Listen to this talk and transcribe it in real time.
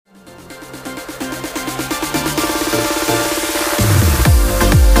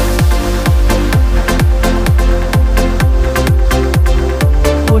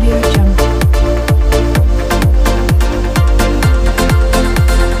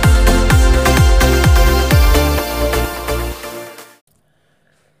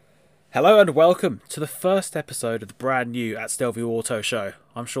Hello and welcome to the first episode of the brand new At Stelvio Auto Show.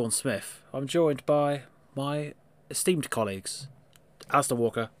 I'm Sean Smith. I'm joined by my esteemed colleagues, Alistair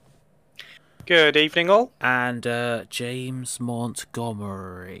Walker Good evening, all. and James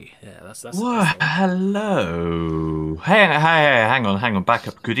Montgomery. Yeah, that's the Well, one. hello. Hey, hang on, back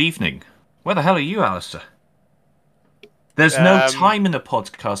up. Good evening. Where the hell are you, Alistair? There's no time in the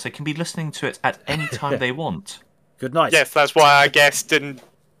podcast. They can be listening to it at any time they want. Good night. Yes, that's why I guessed, and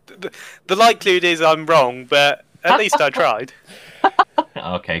the likelihood is I'm wrong, but at least I tried.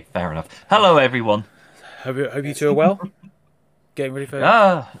 Okay, fair enough. Hello, everyone. Hope you two are well. Getting ready for...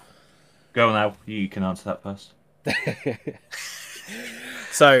 Go now. You can answer that first.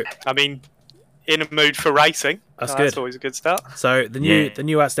 So, I mean, in a mood for racing. That's That's good. always a good start. so the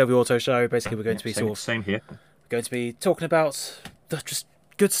new At Stelvio Auto Show, basically we're going to be Same here. going to be talking about just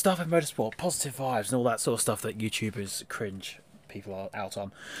good stuff in motorsport, positive vibes, and all that sort of stuff that YouTubers cringe people are out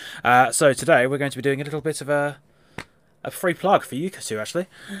on. So today we're going to be doing a little bit of a free plug for you two, actually.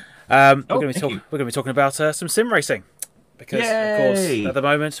 We're going to be talking about some sim racing because, of course, Yay! at the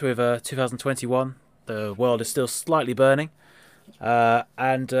moment with 2021, the world is still slightly burning,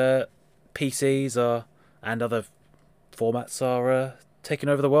 and PCs and other formats are taking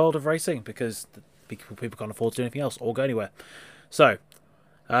over the world of racing because people can't afford to do anything else or go anywhere. So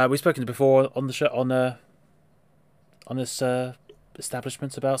we've spoken before on the show on this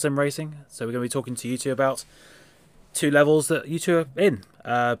establishment about sim racing. So we're going to be talking to you two about two levels that you two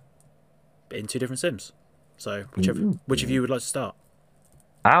are in two different sims. So which of you would like to start?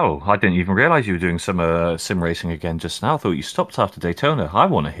 Oh, I didn't even realise you were doing some sim racing again just now. I thought you stopped after Daytona. I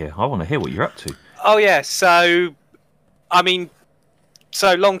want to hear what you're up to. Oh, yeah, so, I mean,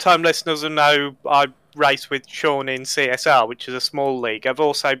 long-time listeners will know I race with Sean in CSR, which is a small league. I've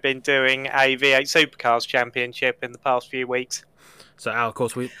also been doing a V8 Supercars Championship in the past few weeks. So Al, of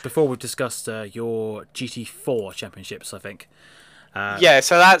course, before we've discussed your GT4 championships, I think. Yeah,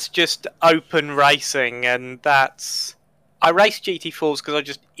 so that's just open racing, and that's... I race GT4s because I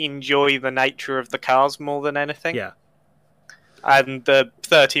just enjoy the nature of the cars more than anything. Yeah. And the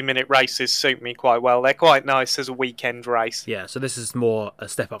 30-minute races suit me quite well. They're quite nice as a weekend race. Yeah, so this is more a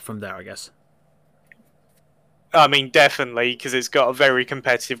step up from there, I guess. I mean, definitely, because it's got a very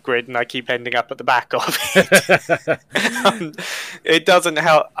competitive grid, and I keep ending up at the back of it. It doesn't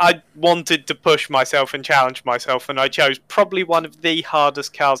help. I wanted to push myself and challenge myself, and I chose probably one of the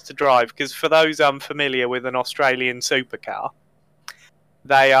hardest cars to drive, because for those unfamiliar with an Australian supercar,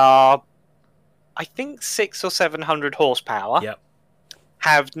 they are, I think, 600 or 700 horsepower. Yep.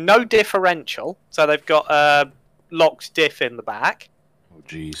 Have no differential, so they've got a locked diff in the back. Oh,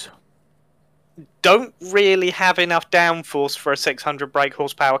 jeez. Don't really have enough downforce for a 600 brake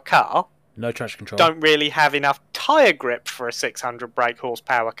horsepower car. No traction control. Don't really have enough tyre grip for a 600 brake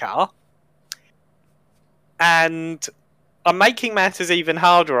horsepower car. And I'm making matters even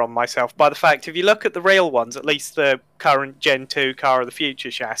harder on myself by the fact, if you look at the real ones, at least the current Gen 2 Car of the Future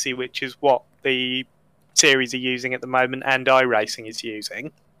chassis, which is what the series are using at the moment and iRacing is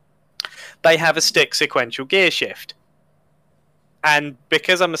using, they have a stick sequential gear shift. And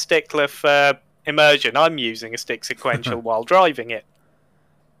because I'm a stickler for immersion, I'm using a stick sequential while driving it.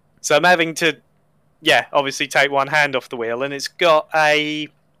 So I'm having to, obviously take one hand off the wheel, and it's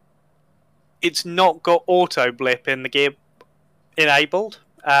not got auto blip in the gear enabled.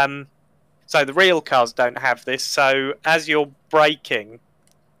 So the real cars don't have this. So as you're braking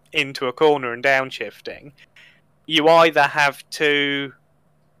into a corner and downshifting, you either have to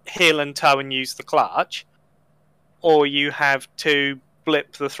heel and toe and use the clutch, or you have to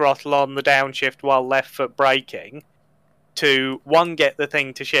blip the throttle on the downshift while left foot braking to, one, get the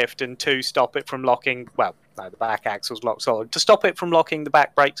thing to shift, and two, stop it from locking, the back axle's locked solid, to stop it from locking the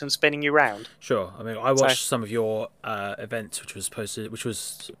back brakes and spinning you round. Sure. I mean, I watched some of your events, which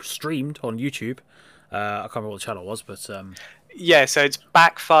was streamed on YouTube. I can't remember what the channel was, but... Yeah, so it's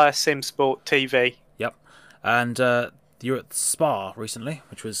Backfire Simsport TV. Yep. And you were at Spa recently,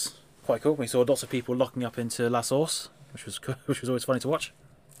 which was quite cool. We saw lots of people locking up into La Source, which was always funny to watch.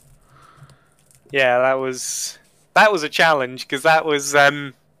 Yeah, that was a challenge, because that was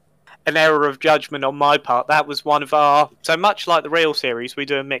an error of judgment on my part. That was one of our... So much like the real series, we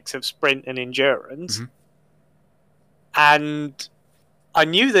do a mix of sprint and endurance. Mm-hmm. And I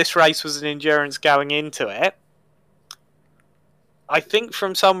knew this race was an endurance going into it. I think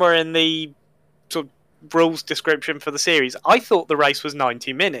from somewhere in the sort of rules description for the series, I thought the race was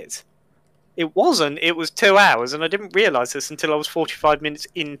 90 minutes. It wasn't. It was 2 hours, and I didn't realise this until I was 45 minutes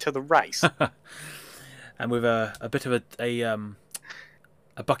into the race. And with a bit of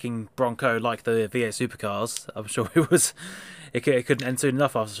a a bucking Bronco like the V8 supercars, I'm sure it couldn't end soon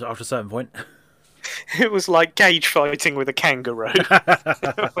enough after a certain point. It was like cage fighting with a kangaroo.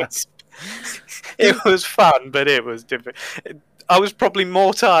 It was fun, but it was different. I was probably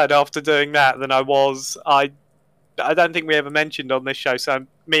more tired after doing that than I was. I don't think we ever mentioned on this show. So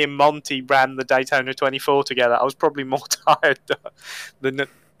me and Monty ran the Daytona 24 together. I was probably more tired than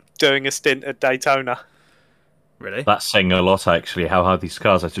doing a stint at Daytona. Really? That's saying a lot, actually, how hard these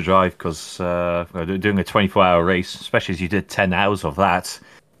cars are to drive, because doing a 24-hour race, especially as you did 10 hours of that,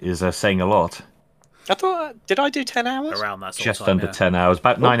 is saying a lot. I thought, did I do 10 hours? Around that sort Just of time, under 10 hours,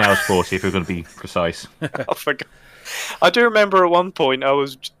 about 9 hours 40 if we're going to be precise. I forgot. I do remember at one point I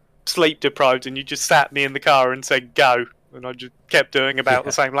was sleep deprived and you just sat me in the car and said go, and I just kept doing about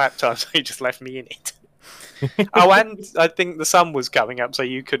the same lap time, so you just left me in it. Oh, and I think the sun was coming up, so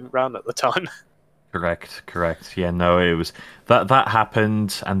you couldn't run at the time. Correct. Yeah, no, it was that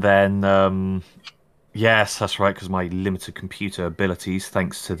happened, and then yes, that's right, because my limited computer abilities,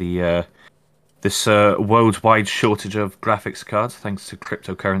 thanks to the this worldwide shortage of graphics cards, thanks to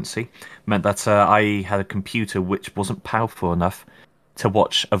cryptocurrency, meant that I had a computer which wasn't powerful enough to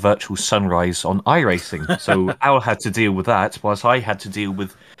watch a virtual sunrise on iRacing. So Al had to deal with that, whilst I had to deal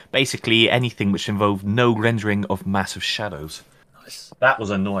with basically anything which involved no rendering of massive shadows. Nice. That was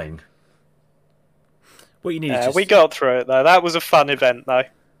annoying. What you need is just... We got through it though. That was a fun event though.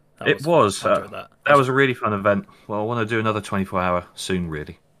 It was. I enjoyed that. That was a really fun event. Well, I want to do another 24-hour soon,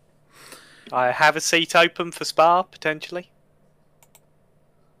 really. I have a seat open for Spa potentially.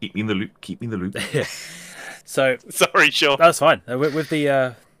 Keep me in the loop. So sorry, Sean. That's fine. With the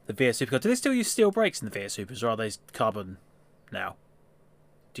V8 Supercar, do they still use steel brakes in the V8 Supers, or are they carbon now?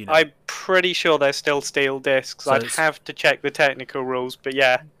 Do you know? I'm pretty sure they're still steel discs. So I'd have to check the technical rules, but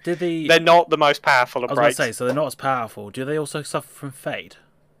yeah, they're not the most powerful of I was brakes. going to say, so they're not as powerful. Do they also suffer from fade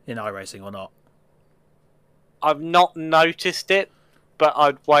in iRacing or not? I've not noticed it, but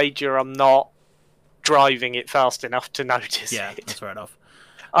I'd wager I'm not driving it fast enough to notice Yeah, it. that's fair enough.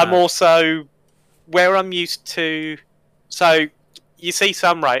 I'm also where I'm used to. So you see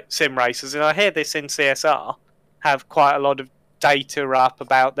some sim racers, and I hear this in CSR, have quite a lot of data up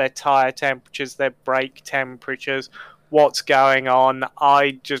about their tyre temperatures, their brake temperatures, what's going on.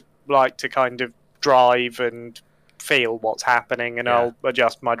 I just like to kind of drive and feel what's happening, and I'll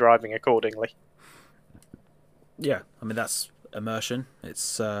adjust my driving accordingly. Yeah, I mean that's immersion.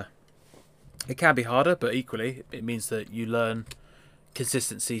 It's it can be harder, but equally it means that you learn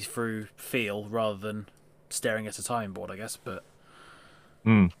consistency through feel rather than staring at a timing board, I guess. But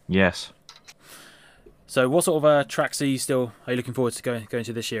yes. so, what sort of tracks are you looking forward to going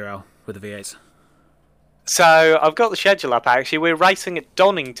to this year, Al, with the V8s? So I've got the schedule up actually. We're racing at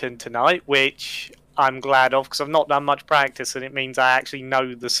Donington tonight, which I'm glad of because I've not done much practice, and it means I actually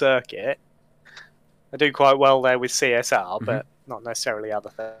know the circuit. I do quite well there with CSR, but not necessarily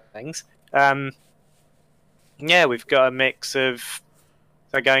other things. Yeah, we've got a mix of.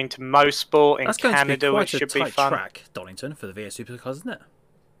 They're going to Mosport in Canada, which should be fun. Track, Donington, for the V8 Supercars, isn't it?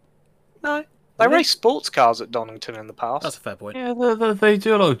 No, they raced sports cars at Donington in the past. That's a fair point. Yeah, they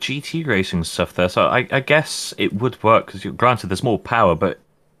do a lot of GT racing stuff there, so I guess it would work, because granted there's more power, but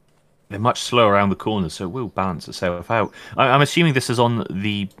they're much slower around the corners, so it will balance itself out. I'm assuming this is on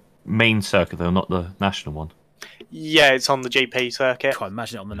the main circuit, though, not the national one. Yeah, it's on the GP circuit. Can't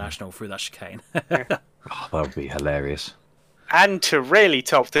imagine it on the national through that chicane. Oh, that would be hilarious. And to really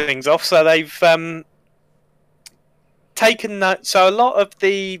top things off, so they've taken that. So a lot of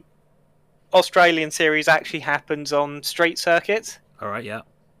the Australian series actually happens on street circuits. All right, yeah.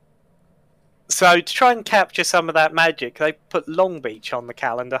 So to try and capture some of that magic, they put Long Beach on the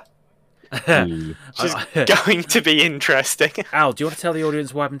calendar. Which is going to be interesting. Al, do you want to tell the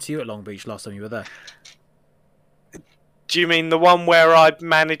audience what happened to you at Long Beach last time you were there? Do you mean the one where I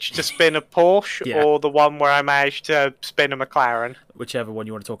managed to spin a Porsche, or the one where I managed to spin a McLaren? Whichever one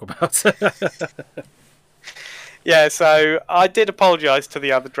you want to talk about. Yeah, so I did apologise to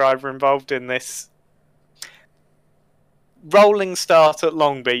the other driver involved in this. Rolling start at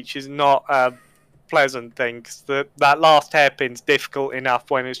Long Beach is not a pleasant thing, because that last hairpin's difficult enough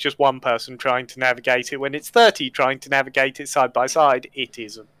when it's just one person trying to navigate it. When it's 30 trying to navigate it side by side, it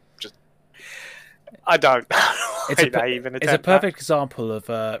isn't. I don't know. It's a perfect example of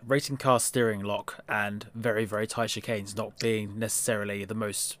racing car steering lock and very, very tight chicanes not being necessarily the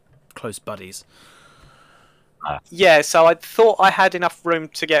most close buddies. Yeah, so I thought I had enough room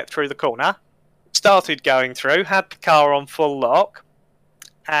to get through the corner. Started going through, had the car on full lock,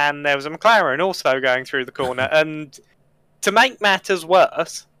 and there was a McLaren also going through the corner. And to make matters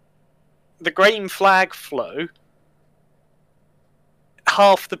worse, the green flag flew.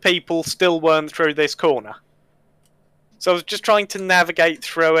 half the people still weren't through this corner. So I was just trying to navigate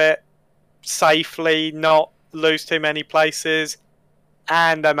through it safely, not lose too many places,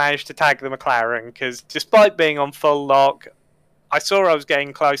 and I managed to tag the McLaren because despite being on full lock, I saw I was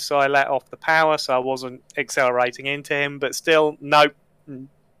getting close, so I let off the power, so I wasn't accelerating into him, but still, nope.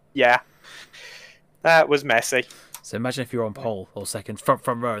 Yeah. That was messy. So imagine if you're on pole or second, front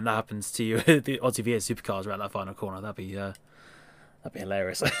row, and that happens to you. The Aussie V8 supercars around that final corner. That'd be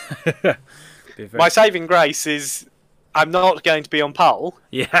hilarious. My saving grace is I'm not going to be on pole.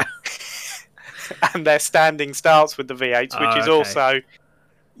 Yeah. And their standing starts with the V8s, which is okay. also,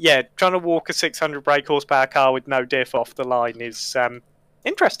 yeah, trying to walk a 600 brake horsepower car with no diff off the line is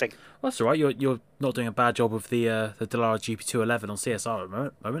interesting. Well, that's all right. You're not doing a bad job of the Dallara GP211 on CSR at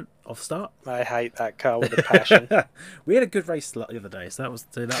the moment off the start. I hate that car with a passion. We had a good race the other day, so that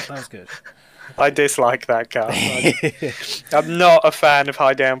was good. I dislike that car. I'm not a fan of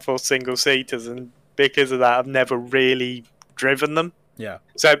high downforce single seaters, and because of that, I've never really driven them. Yeah.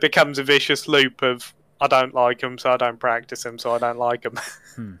 So it becomes a vicious loop of I don't like them, so I don't practice them, so I don't like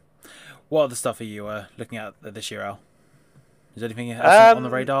them. What other stuff are you looking at this year, Al? Is there anything else on the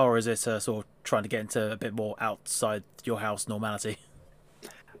radar, or is it sort of trying to get into a bit more outside your house normality?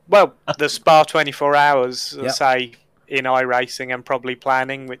 Well, the Spa 24 hours, Yep. say, in iRacing and probably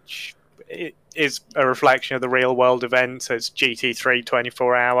planning, which is a reflection of the real world event. So it's GT3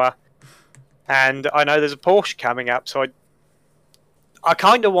 24 hour. And I know there's a Porsche coming up, so I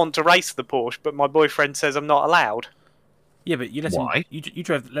kind of want to race the Porsche, but my boyfriend says I'm not allowed. Yeah, but you let Why? him. You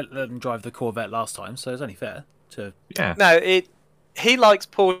let them drive the Corvette last time, so it's only fair to. Yeah. No, he likes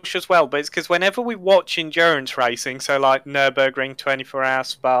Porsche as well, but it's because whenever we watch endurance racing, so like Nürburgring 24 hour,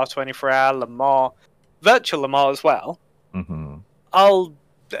 Spa 24 hour, Le Mans, virtual Le Mans as well, Mm-hmm. I'll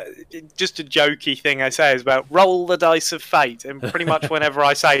just a jokey thing I say is about roll the dice of fate, and pretty much whenever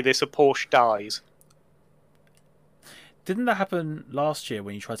I say this, a Porsche dies. Didn't that happen last year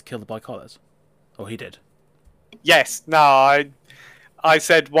when you tried to kill the Bicollers? Or he did? Yes, no, I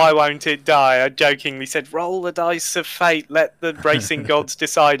said, why won't it die? I jokingly said, roll the dice of fate, let the racing gods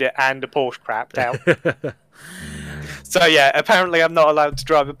decide it, and a Porsche crapped out. So yeah, apparently I'm not allowed to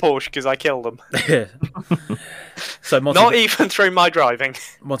drive a Porsche because I killed them. So Monty, Not even through my driving.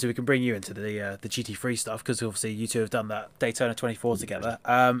 Monty, we can bring you into the GT3 stuff because obviously you two have done that Daytona 24 together.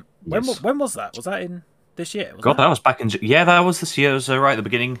 Yes. When was that? Was that in this year? God, that was back in... Yeah, that was this year. It was right at the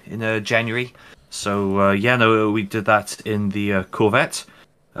beginning, in January. So, we did that in the Corvette.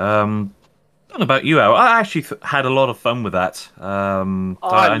 I don't know about you, Al. I actually had a lot of fun with that.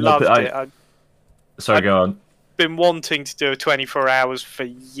 I loved it. Sorry, go on. Been wanting to do a 24 hours for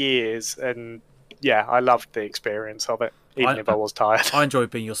years, and yeah, I loved the experience of it, even if I was tired. I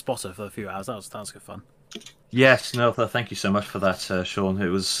enjoyed being your spotter for a few hours. That was good fun. Yes, no, thank you so much for that, Sean. It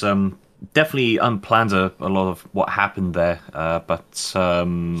was definitely unplanned, a lot of what happened there, but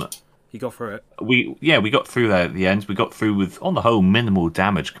you got through it. we got through there at the end. We got through with, on the whole, minimal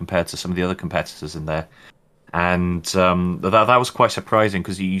damage compared to some of the other competitors in there. And that was quite surprising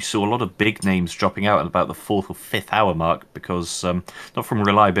because you saw a lot of big names dropping out at about the 4th or 5th hour mark because not from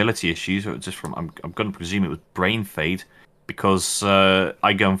reliability issues, or just from I'm going to presume it was brain fade because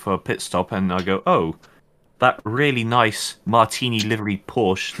I go in for a pit stop and I go, oh, that really nice Martini livery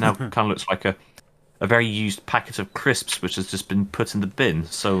Porsche now kind of looks like a very used packet of crisps which has just been put in the bin.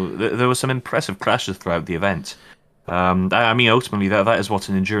 So there were some impressive crashes throughout the event. I mean, ultimately that is what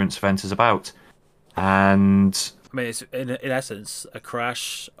an endurance event is about. And I mean, it's in essence a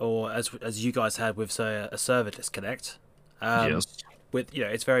crash, or as you guys had with say a server disconnect. yes. With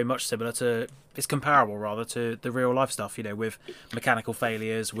it's very much similar to, it's comparable rather to the real life stuff. With mechanical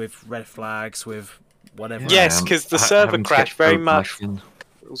failures, with red flags, with whatever. Yes, because the server having to crash get very plugged much. back in.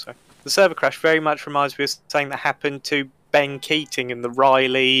 Also, the server crash very much reminds me of something that happened to Ben Keating in the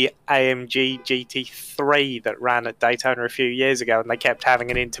Riley AMG GT3 that ran at Daytona a few years ago, and they kept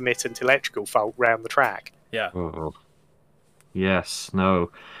having an intermittent electrical fault round the track. Yeah. Oh. Yes, no.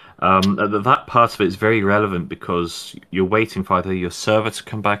 That part of it is very relevant because you're waiting for either your server to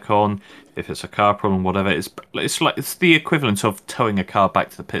come back on, if it's a car problem, whatever. It's the equivalent of towing a car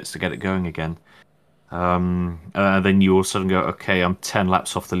back to the pits to get it going again. Then you all of a sudden go, okay, I'm 10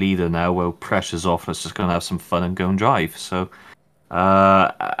 laps off the leader now. Well, pressure's off. Let's just go and have some fun and go and drive. So,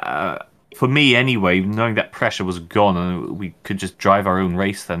 for me anyway, knowing that pressure was gone and we could just drive our own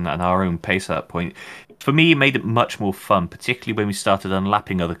race then at our own pace at that point, for me, it made it much more fun, particularly when we started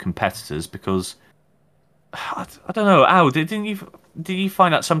unlapping other competitors. Because I don't know, Al, did you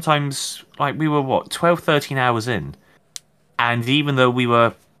find that sometimes, like, we were 12, 13 hours in, and even though we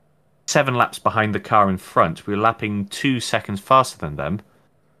were 7 laps behind the car in front. We were lapping 2 seconds faster than them.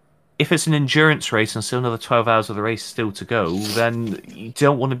 If it's an endurance race and still another 12 hours of the race still to go, then you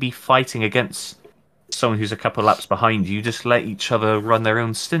don't want to be fighting against someone who's a couple of laps behind you. Just let each other run their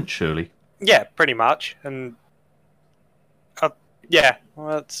own stint, surely. Yeah, pretty much. And yeah, well,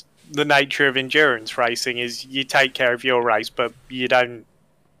 that's the nature of endurance racing, is you take care of your race, but you don't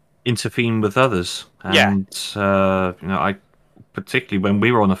intervene with others. And I particularly when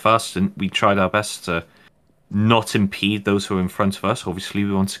we were on the fast stint, we tried our best to not impede those who were in front of us. Obviously,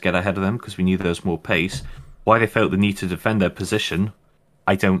 we wanted to get ahead of them because we knew there was more pace. Why they felt the need to defend their position,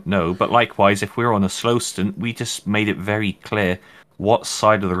 I don't know. But likewise, if we were on a slow stint, we just made it very clear what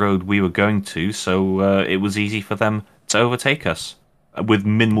side of the road we were going to, so it was easy for them to overtake us with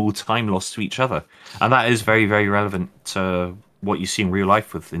minimal time loss to each other. And that is very, very relevant to what you see in real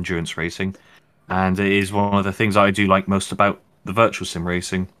life with endurance racing. And it is one of the things I do like most about the virtual sim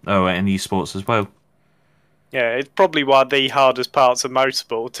racing, and esports as well. Yeah, it's probably one of the hardest parts of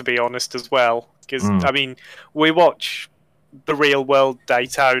motorsport, to be honest, as well. Because, I mean, we watch the real world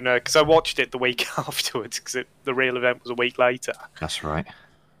Daytona, because I watched it the week afterwards, because the real event was a week later. That's right.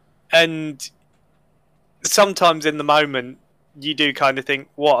 And sometimes in the moment, you do kind of think,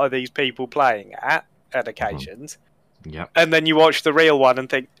 what are these people playing at occasions? Yep. And then you watch the real one and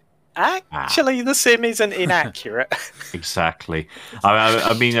think, actually, the sim isn't inaccurate. Exactly.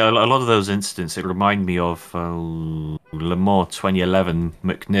 I mean, a lot of those incidents, it remind me of Le Mans 2011,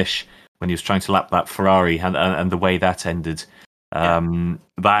 McNish, when he was trying to lap that Ferrari and the way that ended.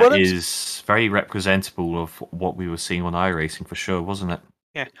 That is very representable of what we were seeing on iRacing for sure, wasn't it?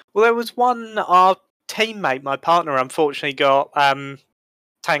 Yeah. Well, there was one, our teammate, my partner, unfortunately got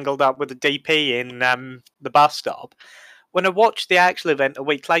tangled up with a DP in the bus stop. When I watched the actual event a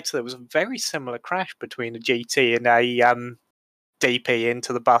week later, there was a very similar crash between a GT and a DP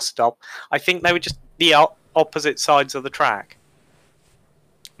into the bus stop. I think they were just the opposite sides of the track.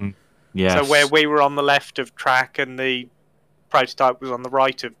 Yes. So where we were on the left of track and the prototype was on the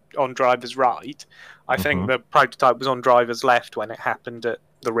right on driver's right, I think the prototype was on driver's left when it happened at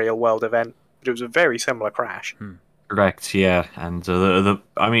the real world event. But it was a very similar crash. Correct, yeah. And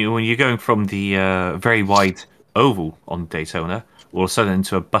I mean, when you're going from the very wide oval on Daytona, all of a sudden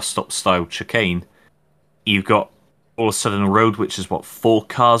into a bus stop style chicane, you've got all of a sudden a road which is 4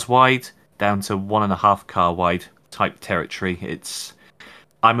 cars wide down to 1.5 car wide type territory.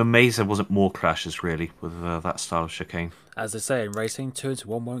 I'm amazed there wasn't more crashes really with that style of chicane. As they say in racing, 2 into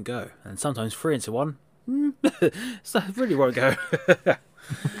 1 won't go, and sometimes 3 into 1 so it really won't go.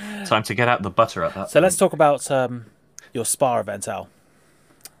 Time to get out the butter at that. So let's talk about your Spa event, Al.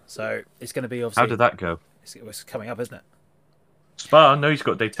 So it's going to be obviously. How did that go? It's coming up, isn't it? Spa? No, he's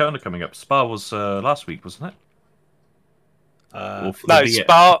got Daytona coming up. Spa was last week, wasn't it? No,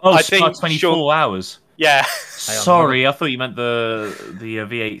 Spa. I Spa think 24 hours. Yeah. Sorry, I thought you meant the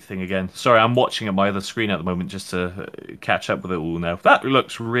V8 thing again. Sorry, I'm watching at my other screen at the moment just to catch up with it all now. That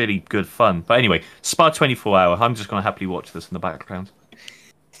looks really good fun. But anyway, Spa 24 hour. I'm just going to happily watch this in the background.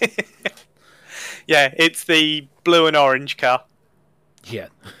 Yeah, it's the blue and orange car. Yeah.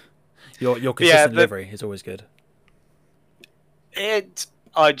 Your consistent livery is always good.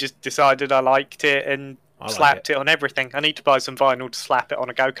 I just decided I liked it and slapped it on everything. I need to buy some vinyl to slap it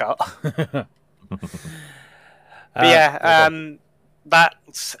on a go-kart.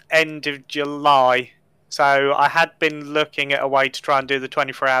 That's end of July. So I had been looking at a way to try and do the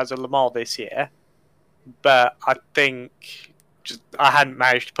 24 hours of Le Mans this year, but I think I hadn't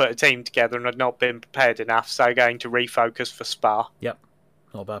managed to put a team together and I'd not been prepared enough, so going to refocus for Spa. Yep,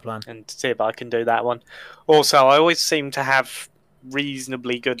 not a bad plan. And see if I can do that one. Also, I always seem to have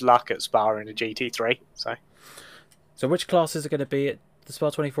reasonably good luck at Spa in a GT3. So which classes are going to be at the Spa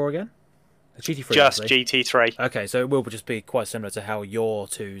 24 again? The GT3. Just obviously. GT3. Okay, so it will just be quite similar to how your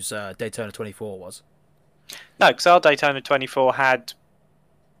two's Daytona 24 was. No, because our Daytona 24 had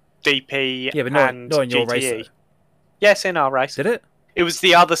DP but and not in your GTE. race. Yes, in our race. Did it? It was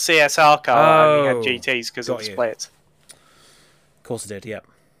the other CSR car that only had GTs because of the got you. splits. Of course it did, yep.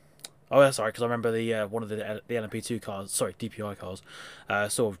 Oh, that's sorry, because I remember the one of the LMP2 cars, sorry, DPI cars,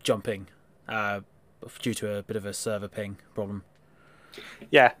 sort of jumping due to a bit of a server ping problem.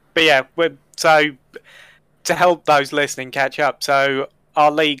 Yeah, but yeah, so to help those listening catch up, so our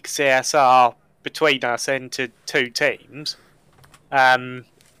league CSR between us into 2 teams,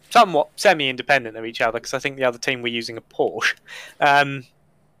 somewhat semi-independent of each other, because I think the other team were using a Porsche.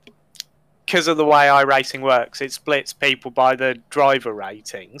 Because of the way iRacing works, it splits people by the driver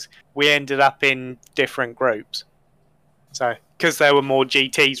ratings. We ended up in different groups. So, because there were more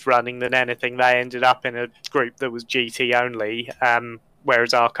GTs running than anything, they ended up in a group that was GT only,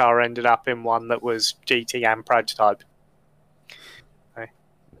 whereas our car ended up in one that was GT and prototype.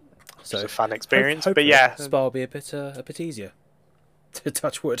 So it was a fun experience, but yeah, Spa will be a bit easier. To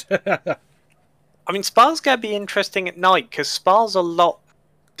touch wood. I mean, Spa's going to be interesting at night because Spa's a lot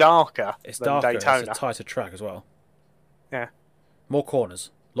darker than Daytona. It's a tighter track as well. Yeah. More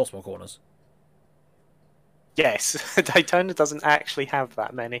corners. Lots more corners. Yes. Daytona doesn't actually have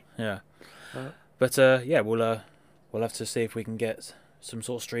that many. Yeah. But we'll have to see if we can get some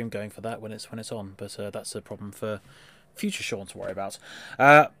sort of stream going for that when it's on. But that's a problem for future Sean to worry about.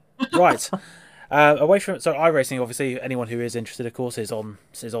 Right. Away from iRacing, obviously, anyone who is interested, of course, is on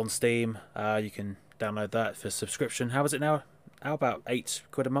Steam. You can download that for subscription. How is it now? How about £8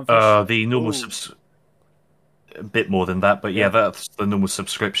 a month? The normal a bit more than that, but yeah, that's the normal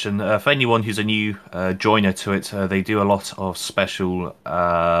subscription. For anyone who's a new joiner to it, they do a lot of special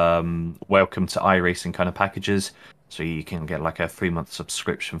welcome to iRacing kind of packages. So you can get like a 3-month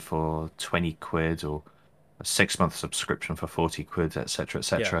subscription for £20 or a 6-month subscription for £40, etc.,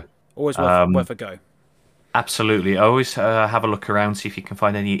 etc. Yeah. Always worth a go. Absolutely. Always have a look around, see if you can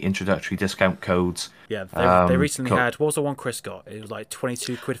find any introductory discount codes. Yeah, they recently had... What was the one Chris got? It was like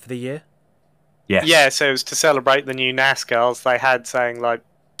 £22 for the year? Yes. Yeah, so it was to celebrate the new NASCARs. They had saying like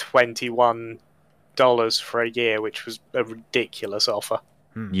 $21 for a year, which was a ridiculous offer.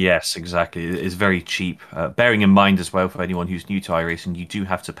 Yes, exactly. It's very cheap. Bearing in mind as well, for anyone who's new to iRacing, you do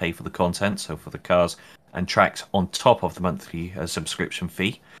have to pay for the content, so for the cars and tracks on top of the monthly subscription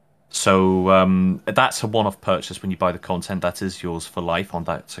fee. So that's a one-off purchase when you buy the content. That is yours for life on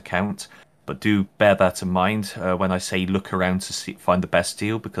that account. But do bear that in mind when I say look around to find the best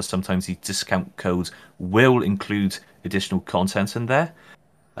deal, because sometimes the discount codes will include additional content in there.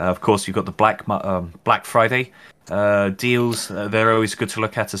 Of course, you've got the Black Friday deals. They're always good to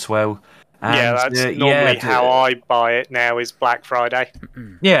look at as well. And, that's normally how I buy it now, is Black Friday.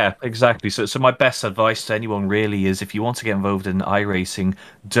 Yeah, exactly. So my best advice to anyone really is, if you want to get involved in iRacing,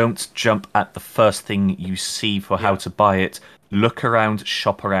 don't jump at the first thing you see for how to buy it. Look around,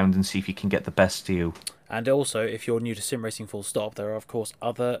 shop around, and see if you can get the best deal. And also, if you're new to sim racing full stop, there are, of course,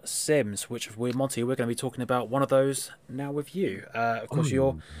 other sims, which, Monty, we're going to be talking about one of those now with you. Of course, do you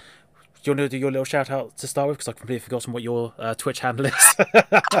want to do your little shout-out to start with? Because I've completely forgotten what your Twitch handle is.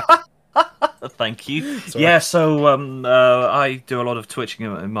 Thank you. Sorry. Yeah, so I do a lot of twitching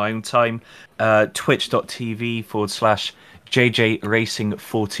in my own time.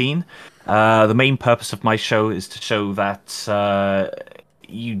 Twitch.tv/JJRacing14. The main purpose of my show is to show that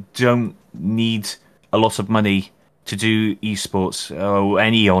you don't need a lot of money to do esports or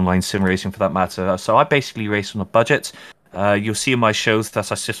any online sim racing for that matter. So I basically race on a budget. You'll see in my shows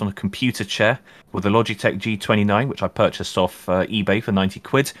that I sit on a computer chair with a Logitech G29, which I purchased off eBay for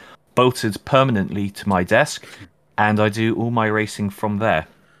 £90, bolted permanently to my desk, and I do all my racing from there.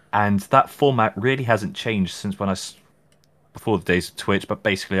 And that format really hasn't changed since before the days of Twitch, but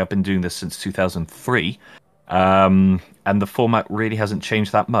basically I've been doing this since 2003. And the format really hasn't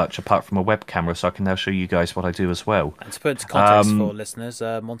changed that much, apart from a web camera, so I can now show you guys what I do as well. And to put into context for listeners,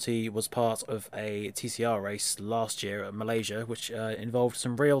 Monty was part of a TCR race last year at Malaysia, which involved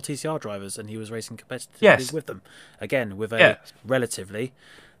some real TCR drivers, and he was racing competitively with them. Again, with a relatively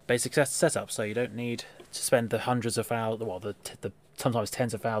basic setup, so you don't need to spend the hundreds of thousands, the sometimes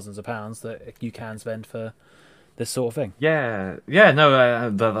tens of thousands of pounds that you can spend for this sort of thing. That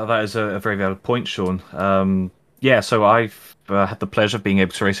is a very valid point, Sean. So I've had the pleasure of being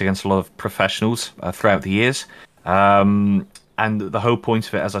able to race against a lot of professionals throughout the years. And the whole point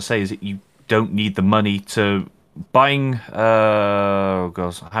of it, as I say, is that you don't need the money to buying... how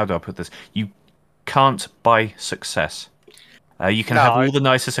do I put this? You can't buy success. You can have all the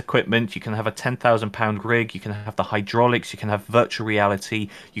nicest equipment, you can have a £10,000 rig, you can have the hydraulics, you can have virtual reality,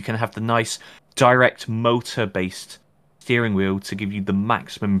 you can have the nice direct motor-based steering wheel to give you the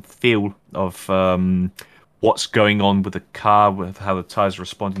maximum feel of what's going on with the car, with how the tyres are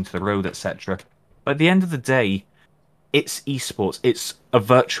responding to the road, etc. But at the end of the day, it's esports, it's a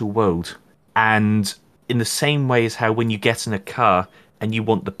virtual world. And in the same way as how when you get in a car and you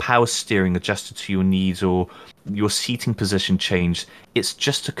want the power steering adjusted to your needs or your seating position changed, it's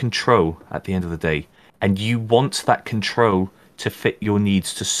just a control at the end of the day. And you want that control to fit your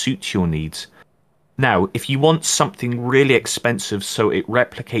needs, to suit your needs. Now, if you want something really expensive so it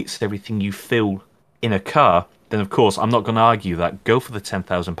replicates everything you feel in a car, then of course, I'm not going to argue that. Go for the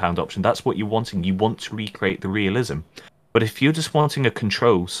 £10,000 option. That's what you're wanting. You want to recreate the realism. But if you're just wanting a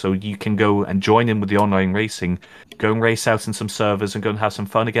control so you can go and join in with the online racing, go and race out in some servers and go and have some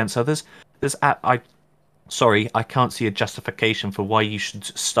fun against others, I can't see a justification for why you should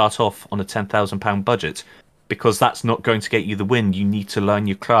start off on a £10,000 budget. because that's not going to get you the win. You need to learn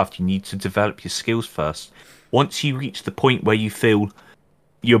your craft. You need to develop your skills first. Once you reach the point where you feel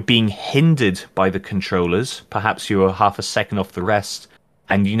you're being hindered by the controllers, perhaps you're half a second off the rest,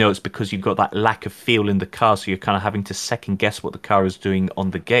 and you know it's because you've got that lack of feel in the car, so you're kind of having to second guess what the car is doing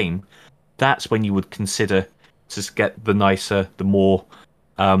on the game, that's when you would consider to get the nicer, the more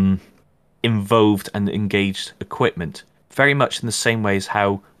involved and engaged equipment. Very much in the same way as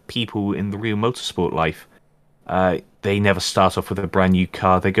how people in the real motorsport life, they never start off with a brand new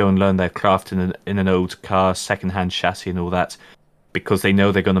car. They go and learn their craft in an old car, second-hand chassis and all that, because they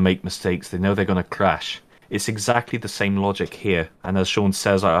know they're going to make mistakes. They know they're going to crash. It's exactly the same logic here. And as Sean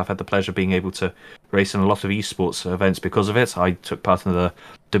says, I've had the pleasure of being able to race in a lot of esports events because of it. I took part in the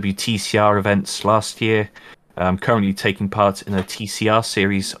WTCR events last year. I'm currently taking part in a TCR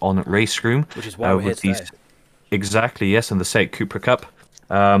series on Race Room. Which is why we're here today. Exactly, yes, and the Seat Cupra Cup.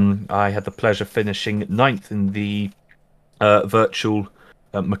 I had the pleasure of finishing 9th in the virtual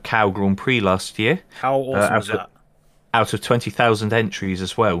Macau Grand Prix last year. How awesome was that? Out of 20,000 entries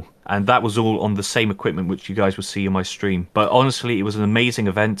as well. And that was all on the same equipment which you guys will see in my stream. But honestly, it was an amazing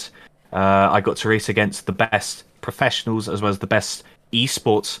event. I got to race against the best professionals as well as the best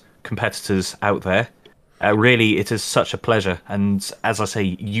esports competitors out there. Really, it is such a pleasure. And as I say,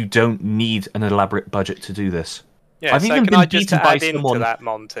 you don't need an elaborate budget to do this. Yeah, I've so even can been I just beaten by add into someone... that,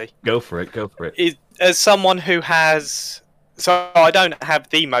 Monty? Go for it. As someone who has... So I don't have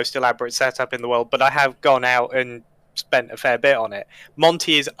the most elaborate setup in the world, but I have gone out and spent a fair bit on it.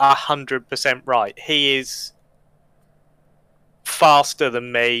 Monty is 100% right. He is faster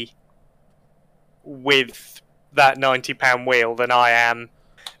than me with that £90 wheel than I am.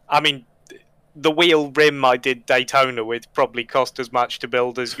 I mean, the wheel rim I did Daytona with probably cost as much to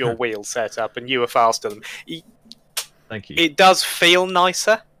build as your wheel setup, and you were faster than me. Thank you. It does feel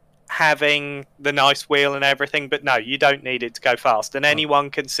nicer having the nice wheel and everything, but no, you don't need it to go fast. And anyone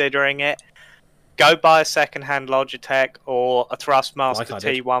considering it, go buy a second-hand Logitech or a Thrustmaster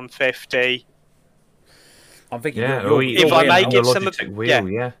T150. I'm thinking, if I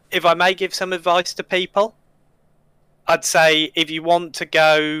may give some advice to people, I'd say if you want to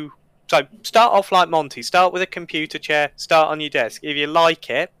go, so start off like Monty. Start with a computer chair. Start on your desk. If you like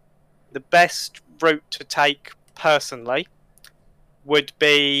it, the best route to take personally would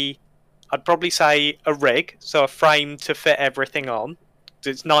be, I'd probably say a rig, so a frame to fit everything on.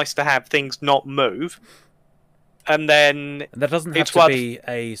 It's nice to have things not move, and then and that doesn't have to be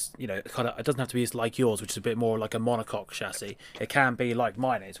a it doesn't have to be like yours, which is a bit more like a monocoque chassis. It can be like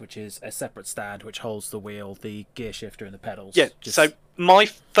mine is, which is a separate stand which holds the wheel, the gear shifter, and the pedals. Yeah. So my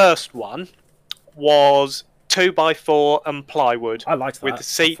first one was 2x4 and plywood. I liked that. With the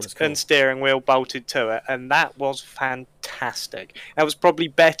seat and steering wheel bolted to it, and that was fantastic. That was probably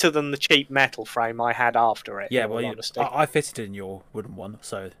better than the cheap metal frame I had after it. Yeah, well, I fitted in your wooden one,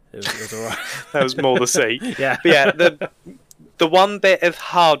 so it was all right. That was more the seat. Yeah. But yeah, the one bit of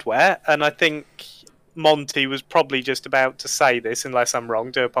hardware, and I think Monty was probably just about to say this, unless I'm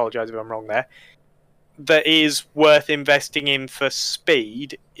wrong. Do apologise if I'm wrong there. That is worth investing in for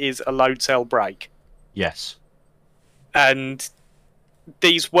speed is a load cell brake. Yes. And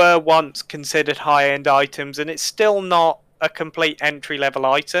these were once considered high-end items, and it's still not a complete entry-level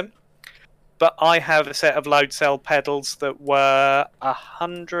item. But I have a set of load cell pedals that were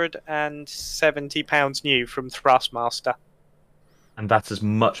 £170 new from Thrustmaster. And that is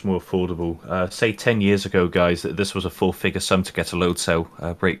much more affordable. Say 10 years ago, guys, that this was a full-figure sum to get a load cell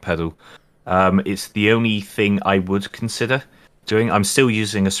brake pedal. It's the only thing I would consider doing. I'm still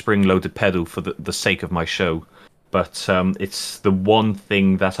using a spring-loaded pedal for the sake of my show. But it's the one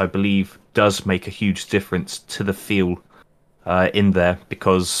thing that I believe does make a huge difference to the feel in there.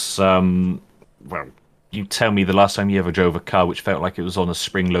 Because, well, you tell me the last time you ever drove a car which felt like it was on a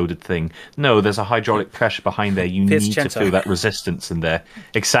spring-loaded thing. No, there's a hydraulic pressure behind there. You need to feel that resistance in there.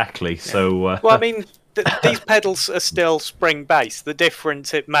 Exactly. Yeah. So. Well, I mean, these pedals are still spring-based. The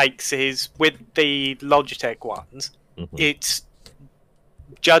difference it makes is with the Logitech ones, it's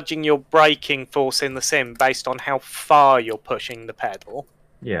judging your braking force in the sim based on how far you're pushing the pedal.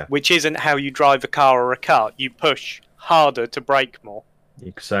 Yeah. Which isn't how you drive a car or a kart. You push harder to brake more.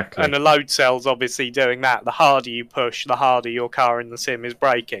 Exactly. And a load cell's obviously doing that. The harder you push, the harder your car in the sim is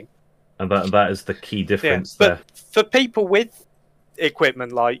braking. And that is the key difference there. But for people with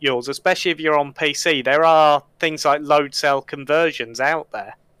equipment like yours, especially if you're on PC, there are things like load cell conversions out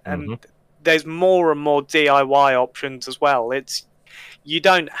there. And there's more and more DIY options as well. You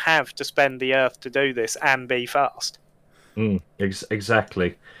don't have to spend the earth to do this and be fast.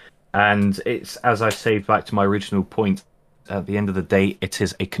 Exactly. And it's, as I say back to my original point, at the end of the day, it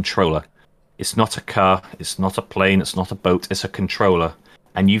is a controller. It's not a car, it's not a plane, it's not a boat, it's a controller.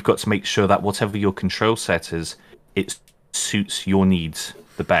 And you've got to make sure that whatever your control set is, it suits your needs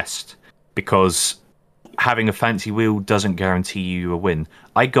the best. Because having a fancy wheel doesn't guarantee you a win.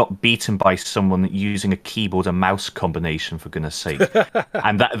 I got beaten by someone using a keyboard and mouse combination, for goodness sake.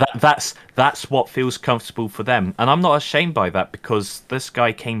 And that's what feels comfortable for them. And I'm not ashamed by that, because this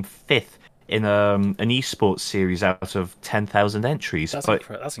guy came 5th in an esports series out of 10,000 entries.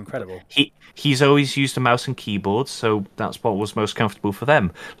 That's incredible. He's always used a mouse and keyboard, so that's what was most comfortable for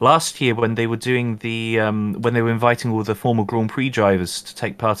them. Last year, when they were doing when they were inviting all the former Grand Prix drivers to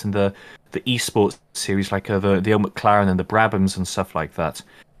take part in the esports series, like the old McLaren and the Brabhams and stuff like that.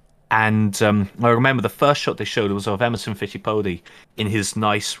 And I remember the first shot they showed was of Emerson Fittipaldi in his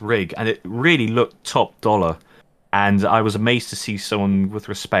nice rig, and it really looked top dollar. And I was amazed to see someone with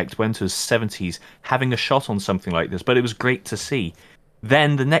respect went to his 70s having a shot on something like this, but it was great to see.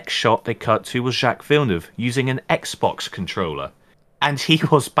 Then the next shot they cut to was Jacques Villeneuve using an Xbox controller, and he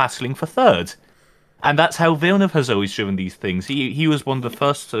was battling for 3rd. And that's how Villeneuve has always driven these things. He was one of the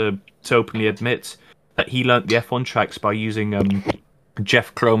first to openly admit that he learnt the F1 tracks by using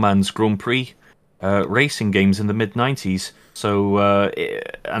Jeff Crowman's Grand Prix racing games in the mid-90s. So,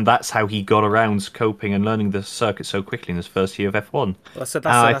 and that's how he got around coping and learning the circuit so quickly in his first year of F1. Well,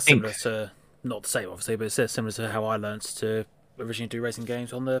 that's similar to, not the same obviously, but it's similar to how I learnt to originally do racing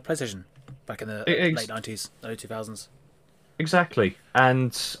games on the PlayStation back in the late 90s, early 2000s. Exactly.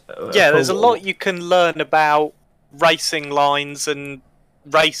 And there's a lot you can learn about racing lines and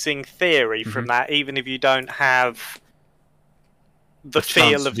racing theory from that, even if you don't have the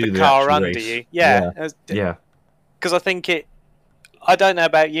feel of the car under you. Yeah. Because I think I don't know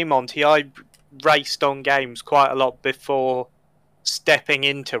about you, Monty, I raced on games quite a lot before stepping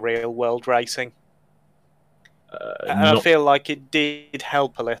into real world racing. And I feel like it did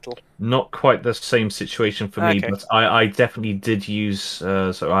help a little. Not quite the same situation for me, but I definitely did use.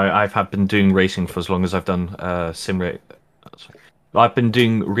 So I've been doing racing for as long as I've done I've been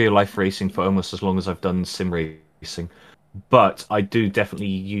doing real life racing for almost as long as I've done sim racing. But I do definitely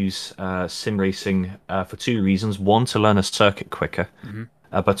use sim racing for 2 reasons. One, to learn a circuit quicker,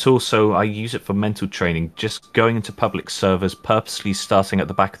 but also I use it for mental training. Just going into public servers, purposely starting at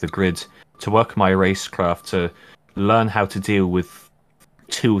the back of the grid to work my racecraft, to learn how to deal with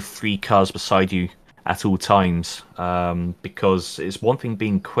 2 or 3 cars beside you at all times. Because it's one thing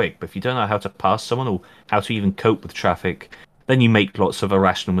being quick, but if you don't know how to pass someone or how to even cope with traffic, then you make lots of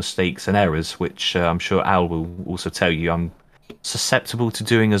irrational mistakes and errors, which I'm sure Al will also tell you I'm susceptible to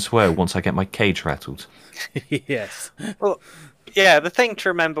doing as well once I get my cage rattled. Yes. Well, yeah, the thing to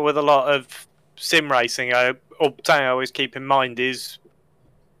remember with a lot of sim racing, or something I always keep in mind, is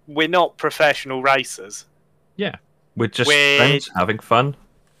we're not professional racers. Yeah, we're just friends having fun.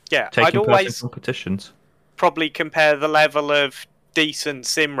 Yeah, taking part in competitions. Probably compare the level of decent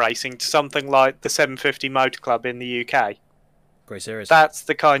sim racing to something like the 750 Motor Club in the UK. Great series. That's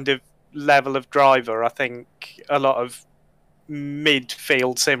the kind of level of driver I think a lot of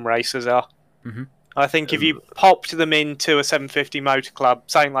midfield sim racers are. I think if you popped them into a 750 Motor Club,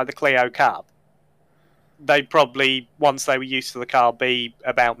 something like the Clio Cup, they'd probably, once they were used to the car, be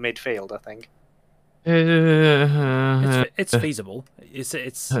about midfield, I think. It's feasible. It's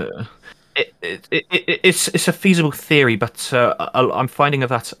a feasible theory, but I'm finding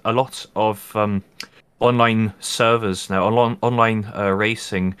that a lot of online servers now, online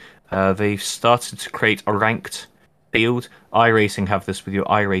racing, they've started to create a ranked field. iRacing have this with your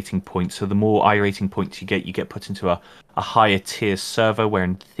iRating points. So the more iRating points you get put into a higher tier server, where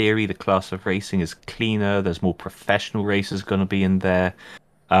in theory the class of racing is cleaner. There's more professional racers going to be in there.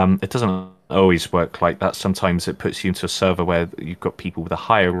 It doesn't always work like that. Sometimes it puts you into a server where you've got people with a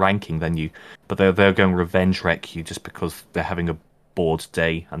higher ranking than you, but they're going revenge wreck you just because they're having a bored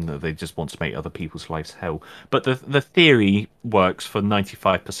day and they just want to make other people's lives hell. But the theory works for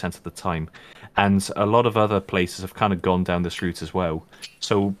 95% of the time, and a lot of other places have kind of gone down this route as well.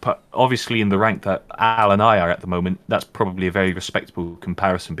 So obviously in the rank that Al and I are at the moment, that's probably a very respectable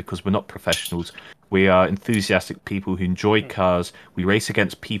comparison, because we're not professionals. We are enthusiastic people who enjoy cars. We race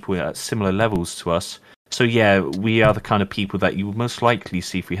against people at similar levels to us. So yeah, we are the kind of people that you would most likely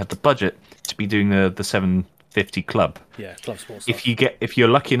see if we had the budget to be doing the 750 club. Yeah, club sports. If you're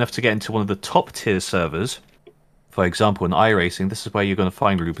lucky enough to get into one of the top tier servers, for example, in iRacing, this is where you're going to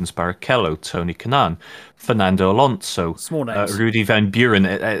find Rubens Barrichello, Tony Kanaan, Fernando Alonso, small names, Rudy Van Buren,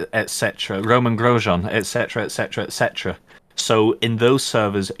 etc., Roman Grosjean, etc., etc., etc. So in those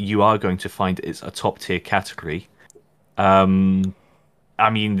servers, you are going to find it's a top tier category. I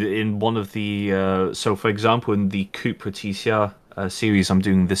mean, in one of the so for example, in the Cupra TCR series I'm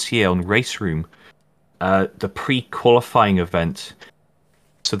doing this year on Race Room, the pre-qualifying event.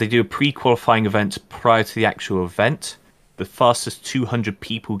 So they do a pre-qualifying event prior to the actual event. The fastest 200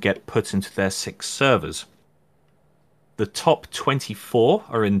 people get put into their 6 servers. The top 24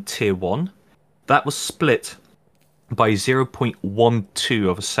 are in Tier 1. That was split by 0.12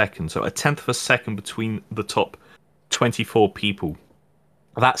 of a second, so a tenth of a second between the top 24 people.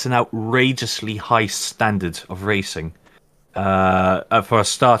 That's an outrageously high standard of racing. For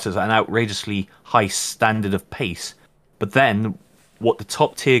starters, an outrageously high standard of pace. But then, what the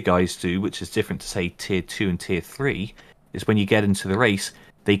top tier guys do, which is different to, say, Tier 2 and Tier 3, is when you get into the race,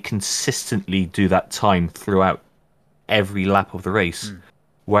 they consistently do that time throughout every lap of the race.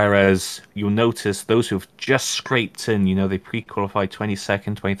 Whereas you'll notice those who have just scraped in, they pre-qualified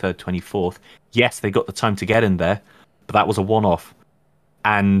 22nd, 23rd, 24th. Yes, they got the time to get in there, but that was a one-off.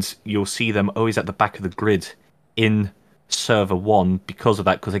 And you'll see them always at the back of the grid in server 1 because of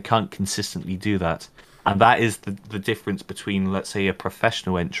that, because they can't consistently do that. And that is the difference between, let's say, a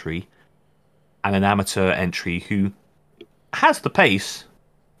professional entry and an amateur entry who has the pace,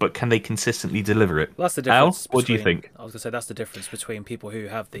 but can they consistently deliver it? Well, that's the difference. Al, what do you think? I was going to say that's the difference between people who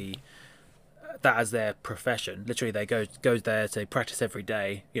have that as their profession. Literally, they go there to practice every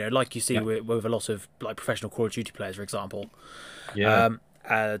day. Like you see with a lot of like professional Call of Duty players, for example. Yeah.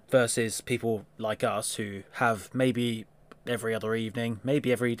 Versus people like us who have maybe every other evening,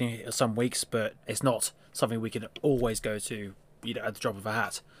 maybe every evening some weeks, but it's not something we can always go to, at the drop of a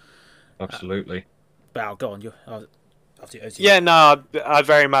hat. Absolutely. But Al, go on. Yeah, no, I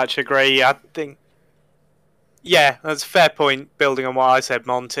very much agree. I think, that's a fair point, building on what I said,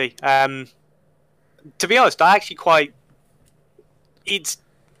 Monty. To be honest, it's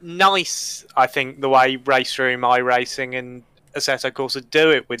nice, I think, the way Race Room, iRacing, and Assetto Corsa do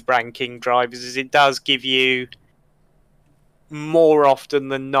it with ranking drivers, is it does give you, more often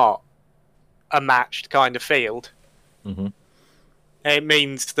than not, a matched kind of field. Mm-hmm. It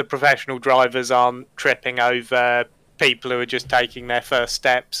means the professional drivers aren't tripping over people who are just taking their first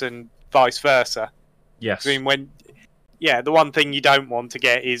steps and vice versa. Yes. I mean, the one thing you don't want to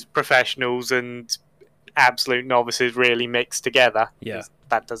get is professionals and absolute novices really mixed together. Yeah.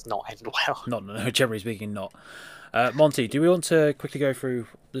 That does not end well. No, generally speaking, not. Monty, do we want to quickly go through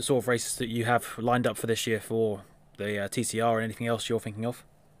the sort of races that you have lined up for this year for the TCR and anything else you're thinking of?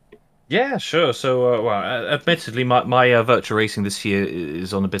 Yeah, sure. So, admittedly, my virtual racing this year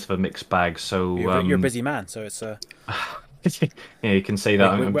is on a bit of a mixed bag. So you're a busy man, so it's. Yeah, you can say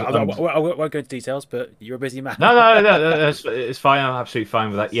that. I won't go into details, but you're a busy man. No, it's fine. I'm absolutely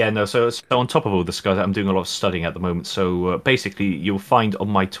fine with that. Yeah, no. So on top of all this, guys, I'm doing a lot of studying at the moment. So basically, you'll find on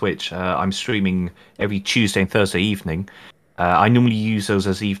my Twitch, I'm streaming every Tuesday and Thursday evening. I normally use those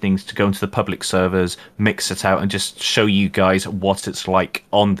as evenings to go into the public servers, mix it out, and just show you guys what it's like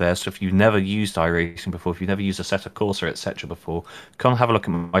on there. So if you've never used iRacing before, if you've never used Assetto Corsa, etc. before, come have a look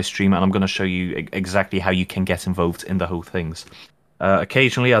at my stream, and I'm going to show you exactly how you can get involved in the whole things.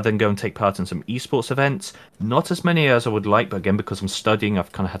 Occasionally, I then go and take part in some esports events. Not as many as I would like, but again, because I'm studying,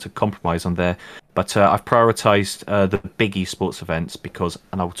 I've kind of had to compromise on there. But I've prioritised the big esports events because,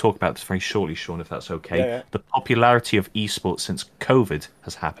 and I'll talk about this very shortly, Sean, if that's okay. Yeah. The popularity of esports since COVID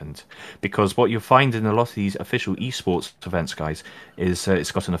has happened. Because what you'll find in a lot of these official esports events, guys, is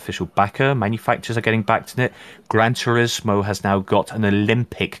it's got an official backer. Manufacturers are getting backed in it. Gran Turismo has now got an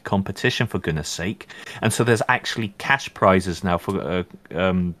Olympic competition, for goodness sake. And so there's actually cash prizes now for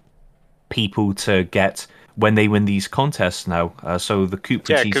people to get when they win these contests now. So the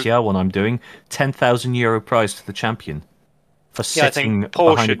Cupra GTR one I'm doing, €10,000 prize to the champion for sitting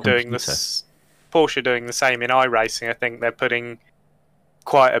behind a computer. Porsche doing the same in iRacing. I think they're putting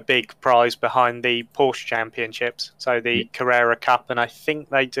quite a big prize behind the Porsche Championships. So the Carrera Cup, and I think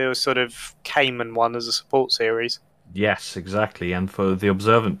they do a sort of Cayman one as a support series. Yes, exactly. And for the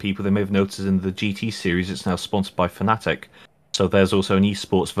observant people, they may have noticed in the GT series, it's now sponsored by Fanatec. So there's also an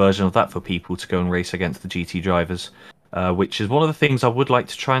esports version of that for people to go and race against the GT drivers, which is one of the things I would like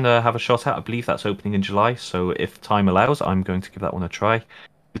to try and have a shot at. I believe that's opening in July, so if time allows, I'm going to give that one a try.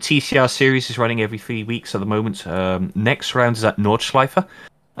 The TCR series is running every 3 weeks at the moment. Next round is at Nordschleife,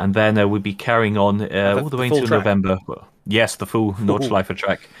 and then we'll be carrying on all the way until November. Well, yes, the full Nordschleife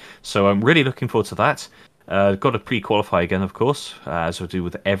track. So I'm really looking forward to that. Got to pre-qualify again, of course, as I do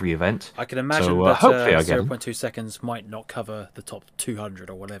with every event. I can imagine that hopefully 0.2 seconds might not cover the top 200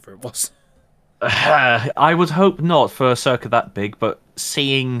 or whatever it was. I would hope not for a circuit that big, but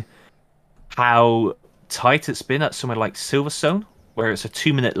seeing how tight it's been at somewhere like Silverstone, where it's a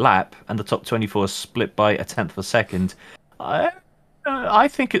 2-minute lap and the top 24 is split by a tenth of a second, I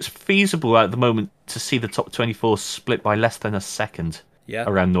think it's feasible at the moment to see the top 24 split by less than a second Yeah.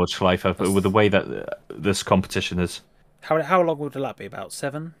 around Nordschleife with the way that this competition is. How long would the lap be? About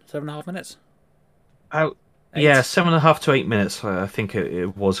 7.5 minutes? Out. 8? Yeah, 7.5 to 8 minutes. I think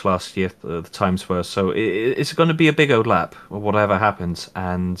it was last year. The times were so. It's going to be a big old lap, whatever happens.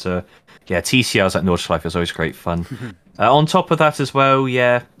 And yeah, TCRs at Nordschleife is always great fun. On top of that as well,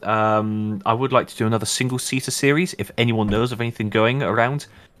 yeah, I would like to do another single-seater series. If anyone knows of anything going around,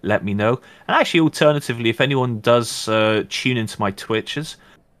 let me know. And actually, alternatively, if anyone does tune into my Twitches,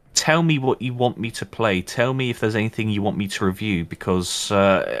 tell me what you want me to play. Tell me if there's anything you want me to review, because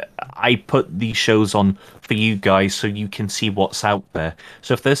I put these shows on for you guys so you can see what's out there.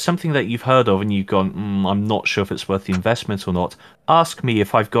 So if there's something that you've heard of and you've gone, I'm not sure if it's worth the investment or not, ask me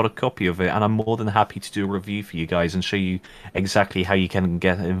if I've got a copy of it, and I'm more than happy to do a review for you guys and show you exactly how you can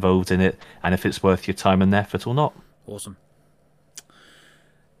get involved in it and if it's worth your time and effort or not. Awesome.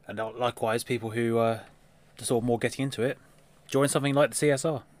 And likewise, people who are sort of more getting into it, join something like the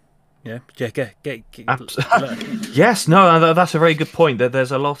CSR. Yeah, Yes, no, that's a very good point.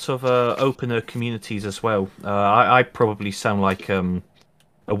 There's a lot of opener communities as well. I probably sound like a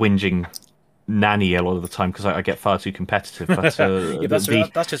whinging nanny a lot of the time because I get far too competitive. But yeah,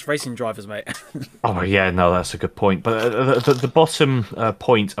 that's just racing drivers, mate. Oh yeah, no, that's a good point. But the bottom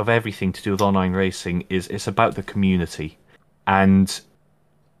point of everything to do with online racing is it's about the community, and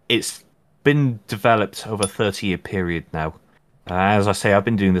it's been developed over a 30-year period now. As I say, I've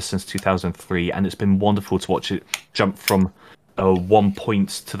been doing this since 2003, and it's been wonderful to watch it jump from one point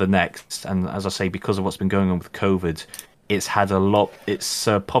to the next. And as I say, because of what's been going on with COVID, it's had a lot. Its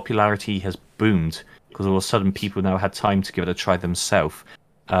popularity has boomed because all of a sudden people now had time to give it a try themselves.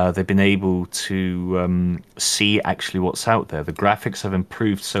 They've been able to see actually what's out there. The graphics have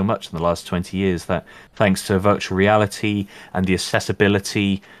improved so much in the last 20 years that thanks to virtual reality and the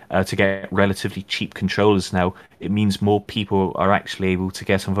accessibility to get relatively cheap controllers now, it means more people are actually able to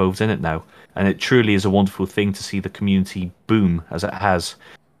get involved in it now. And it truly is a wonderful thing to see the community boom as it has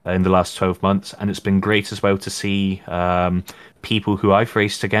in the last 12 months. And it's been great as well to see people who I've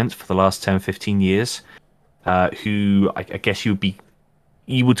raced against for the last 10, 15 years, who I guess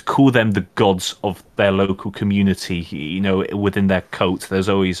you would call them the gods of their local community. You know, within their coat, there's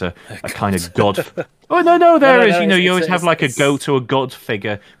always a kind of god. Oh no, there is. You always have like a goat or a god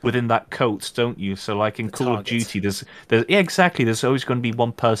figure within that coat, don't you? So like in Call of Duty, there's yeah, exactly. There's always going to be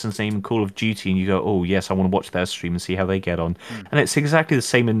one person's name in Call of Duty, and you go, oh yes, I want to watch their stream and see how they get on. And it's exactly the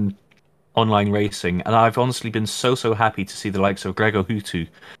same in online racing. And I've honestly been so happy to see the likes of Gregor Hutu,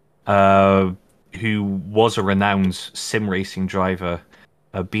 who was a renowned sim racing driver,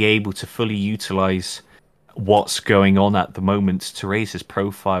 be able to fully utilize what's going on at the moment to raise his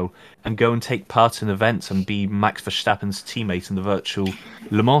profile and go and take part in events and be Max Verstappen's teammate in the virtual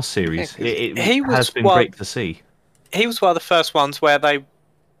Le Mans series. It has been great to see. He was one of the first ones where they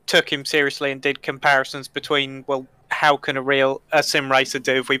took him seriously and did comparisons between, well, how can a sim racer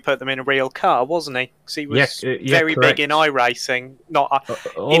do if we put them in a real car, wasn't he? Because he was very correct. big in iRacing, not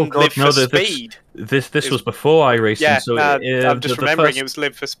in Live for Speed. This was before iRacing. Yeah, so I'm just remembering it was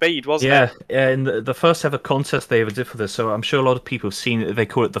Live for Speed, wasn't it? Yeah, and the first ever contest they ever did for this, so I'm sure a lot of people have seen it, they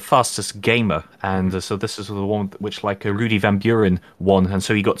call it the fastest gamer, and so this is the one which like Rudy Van Buren won, and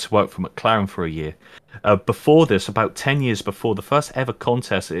so he got to work for McLaren for a year. Before this, about 10 years before, the first ever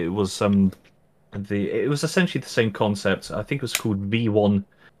contest, it was it was essentially the same concept. I think it was called V1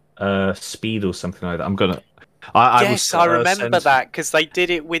 Speed or something like that. I remember that because they did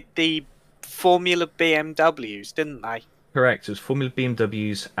it with the Formula BMWs, didn't they? Correct. It was Formula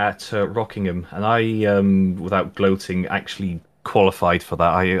BMWs at Rockingham, and I, without gloating, actually qualified for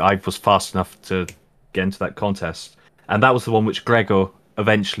that. I was fast enough to get into that contest, and that was the one which Gregor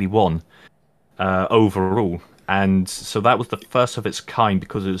eventually won overall. And so that was the first of its kind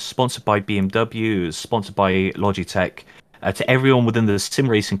because it was sponsored by BMW, it was sponsored by Logitech. To everyone within the sim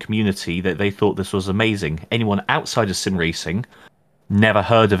racing community, that they thought this was amazing. Anyone outside of sim racing never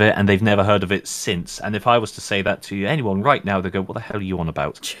heard of it, and they've never heard of it since. And if I was to say that to anyone right now, they go, "What the hell are you on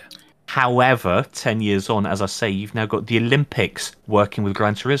about?" However, 10 years on, as I say, you've now got the Olympics working with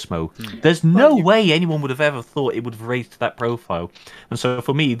Gran Turismo. There's no way anyone would have ever thought it would have raised that profile. And so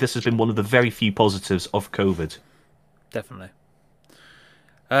for me, this has been one of the very few positives of COVID. Definitely.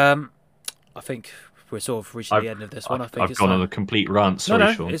 I think we're sort of reaching the end of this one. I've gone on a complete rant.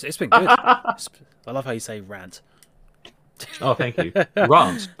 Sorry, Sean. It's been good. I love how you say rant. Oh, thank you.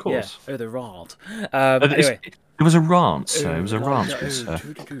 Rant, of course. Yeah, the rant. Anyway. It was a rant, sir. It was a rant, sir.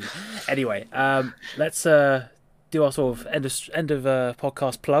 Anyway, let's do our sort of end of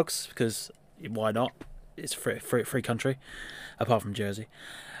podcast plugs, because why not? it's free country, apart from Jersey.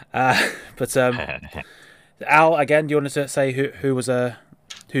 But Al, again, do you want to say who do the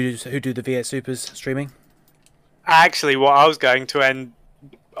V8 Supers streaming? Actually, what I was going to end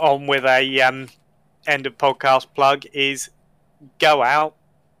on with a end of podcast plug is go out,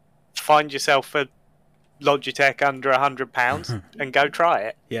 find yourself a Logitech under £100 and go try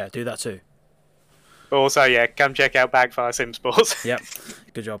it. Yeah, do that too. Also, yeah, come check out Bagfire Sim Sports. Yep,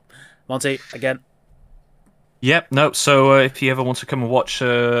 good job. Monty, again. Yep, no, so if you ever want to come and watch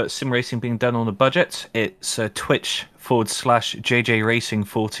sim racing being done on a budget, it's Twitch/JJ Racing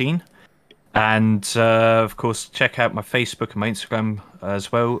 14. And, of course, check out my Facebook and my Instagram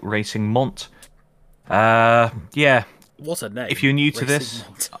as well, Racing Mont. Yeah. What a name. If you're new to this...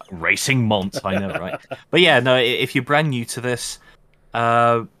 Racing Mont, I know, right? But yeah, no, if you're brand new to this,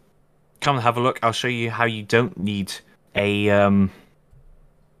 come and have a look. I'll show you how you don't need an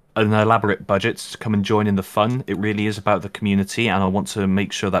elaborate budget to come and join in the fun. It really is about the community, and I want to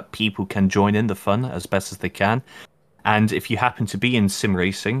make sure that people can join in the fun as best as they can. And if you happen to be in sim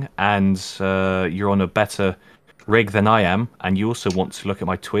racing and you're on a better rig than I am, and you also want to look at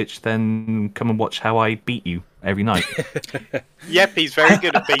my Twitch, then come and watch how I beat you every night. Yep, he's very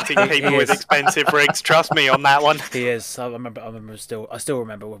good at beating people with expensive rigs. Trust me on that one. He is. I still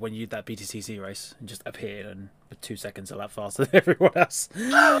remember when you did that BTCC race and just appeared and with 2 seconds a lap faster than everyone else.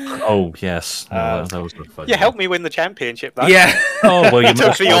 Oh yes, no, that was fun. You helped me win the championship, though. Yeah. Oh well, you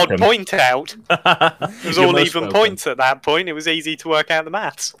took the odd point out. It was all even welcome. points at that point. It was easy to work out the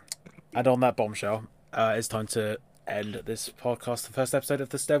maths. And on that bombshell, it's time to end this podcast, the first episode of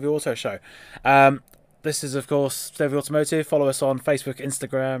the Stelvio Auto Show. This is, of course, Stelvio Automotive. Follow us on Facebook,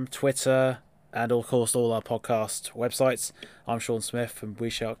 Instagram, Twitter, and, of course, all our podcast websites. I'm Sean Smith, and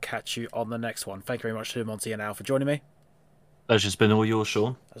we shall catch you on the next one. Thank you very much to Monty and Al for joining me. Pleasure's been all yours,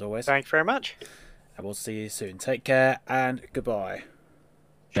 Sean. As always. Thank you very much. And we'll see you soon. Take care, and goodbye.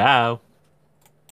 Ciao.